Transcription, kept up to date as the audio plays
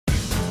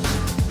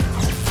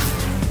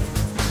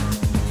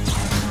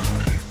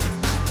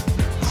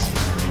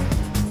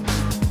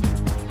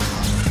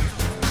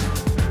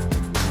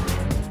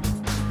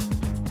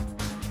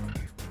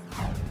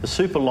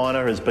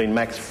Super-Liner has been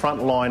Mack's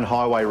frontline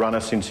highway runner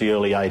since the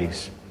early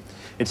 80s.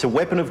 It's a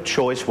weapon of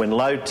choice when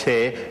load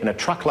tear and a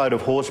truckload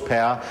of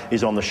horsepower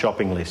is on the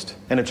shopping list.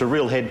 And it's a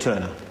real head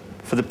turner.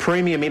 For the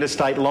premium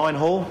interstate line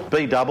haul,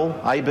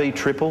 B-double, AB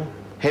triple,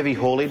 heavy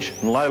haulage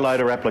and low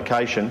loader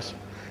applications,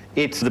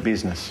 it's the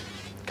business.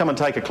 Come and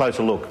take a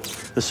closer look.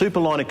 The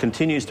Super-Liner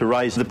continues to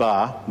raise the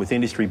bar with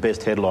industry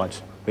best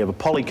headlights. We have a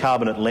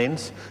polycarbonate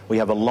lens, we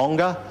have a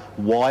longer,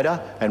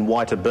 wider and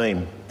whiter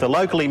beam. The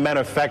locally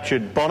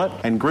manufactured bonnet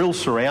and grille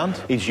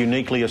surround is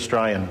uniquely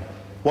Australian.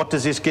 What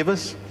does this give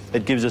us?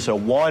 It gives us a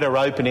wider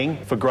opening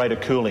for greater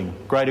cooling.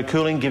 Greater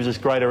cooling gives us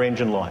greater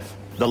engine life.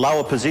 The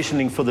lower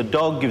positioning for the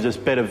dog gives us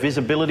better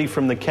visibility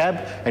from the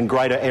cab and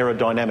greater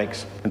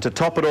aerodynamics. And to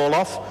top it all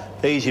off,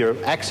 easier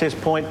access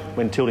point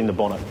when tilting the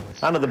bonnet.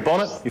 Under the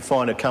bonnet, you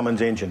find a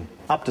Cummins engine,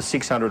 up to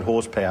 600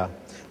 horsepower.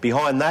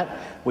 Behind that,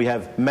 we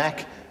have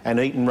Mack and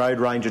Eaton Road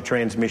Ranger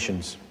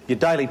transmissions. Your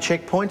daily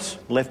checkpoints,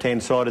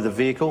 left-hand side of the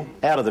vehicle,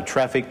 out of the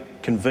traffic,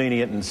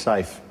 convenient and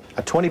safe.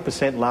 A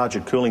 20% larger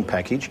cooling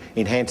package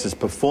enhances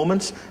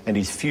performance and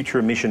is future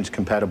emissions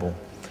compatible,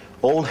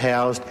 all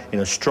housed in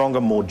a stronger,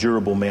 more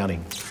durable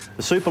mounting.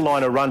 The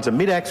Super-Liner runs a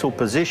mid-axle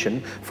position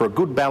for a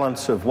good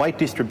balance of weight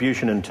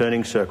distribution and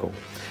turning circle.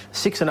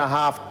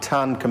 6.5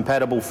 tonne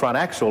compatible front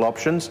axle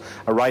options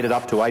are rated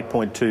up to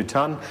 8.2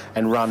 tonne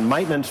and run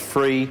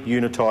maintenance-free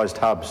unitised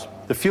hubs.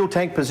 The fuel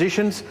tank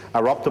positions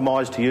are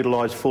optimised to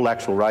utilise full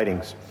axle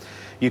ratings.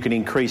 You can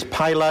increase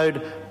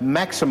payload,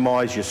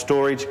 maximise your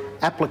storage,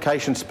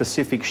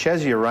 application-specific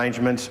chassis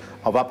arrangements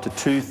of up to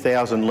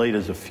 2,000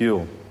 litres of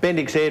fuel.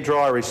 Bendix air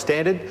dryer is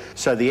standard,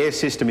 so the air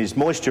system is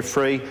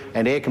moisture-free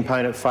and air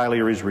component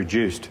failure is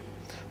reduced.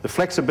 The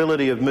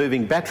flexibility of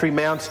moving battery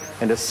mounts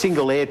and a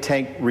single air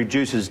tank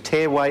reduces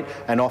tear weight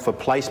and offer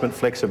placement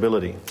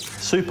flexibility.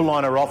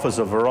 Super-Liner offers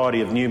a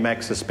variety of new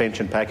Mack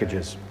suspension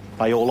packages.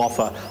 They all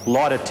offer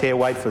lighter tear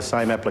weight for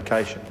same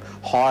application,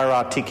 higher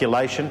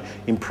articulation,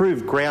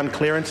 improved ground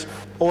clearance,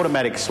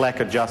 automatic slack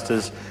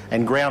adjusters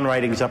and ground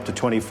ratings up to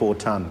 24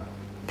 tonne.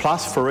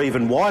 Plus, for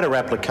even wider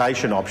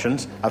application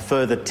options, a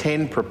further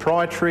 10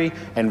 proprietary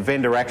and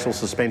vendor axle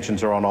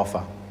suspensions are on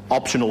offer.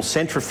 Optional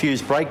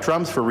centrifuge brake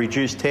drums for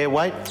reduced tear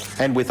weight,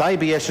 and with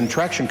ABS and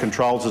traction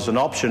controls as an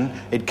option,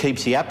 it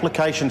keeps the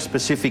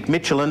application-specific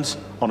Michelins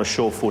on a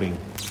sure footing.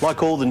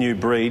 Like all the new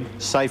breed,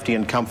 safety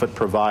and comfort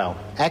prevail.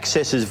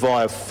 Access is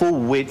via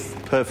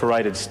full-width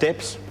perforated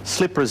steps,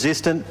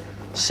 slip-resistant,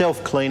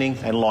 self-cleaning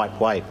and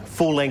lightweight.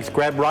 Full-length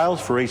grab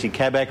rails for easy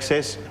cab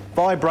access,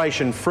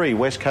 vibration-free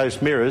West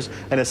Coast mirrors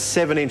and a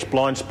 7-inch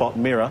blind spot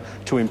mirror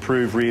to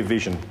improve rear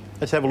vision.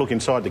 Let's have a look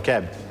inside the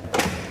cab.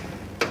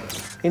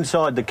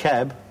 Inside the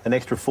cab, an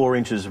extra 4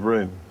 inches of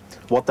room.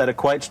 What that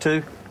equates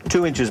to?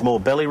 2 inches more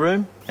belly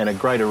room and a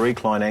greater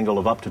recline angle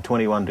of up to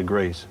 21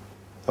 degrees.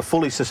 A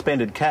fully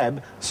suspended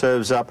cab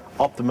serves up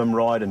optimum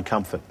ride and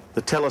comfort.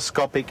 The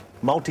telescopic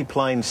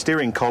multi-plane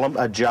steering column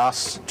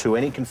adjusts to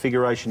any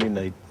configuration you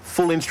need.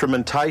 Full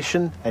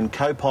instrumentation and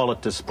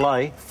co-pilot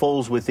display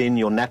falls within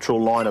your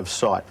natural line of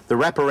sight. The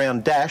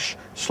wraparound dash,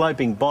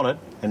 sloping bonnet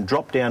and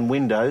drop-down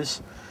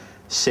windows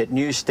set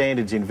new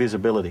standards in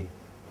visibility.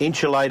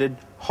 Insulated,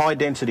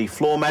 high-density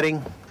floor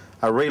matting,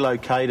 a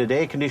relocated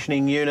air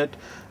conditioning unit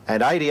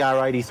and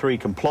ADR 83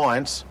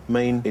 compliance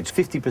mean it's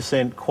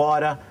 50%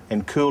 quieter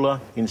and cooler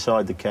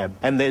inside the cab.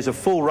 And there's a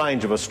full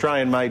range of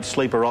Australian-made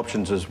sleeper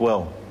options as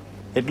well.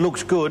 It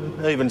looks good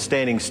even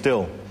standing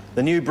still.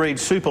 The new breed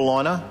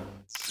Super-Liner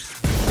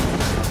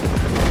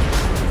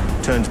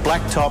turns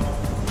blacktop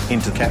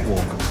into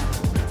catwalk.